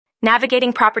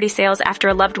Navigating property sales after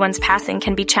a loved one's passing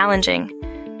can be challenging.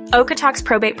 Okotoks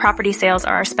Probate Property Sales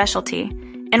are our specialty,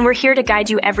 and we're here to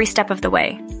guide you every step of the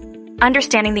way.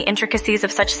 Understanding the intricacies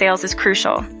of such sales is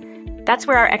crucial. That's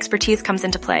where our expertise comes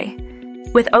into play.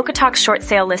 With Okotoks short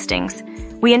sale listings,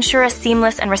 we ensure a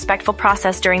seamless and respectful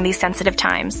process during these sensitive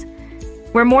times.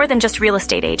 We're more than just real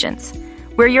estate agents.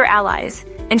 We're your allies,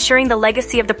 ensuring the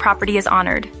legacy of the property is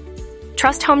honored.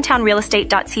 Trust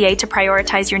HometownRealEstate.ca to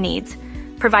prioritize your needs,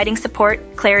 providing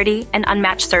support, clarity, and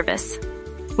unmatched service.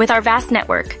 With our vast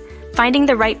network, finding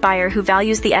the right buyer who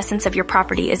values the essence of your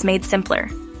property is made simpler.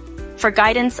 For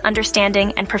guidance,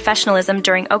 understanding, and professionalism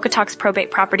during Okotoks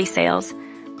Probate Property Sales,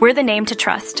 we're the name to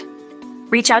trust.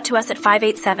 Reach out to us at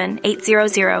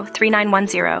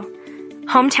 587-800-3910.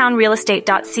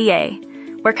 HometownRealEstate.ca,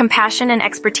 where compassion and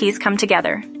expertise come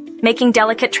together, making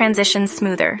delicate transitions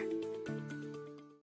smoother.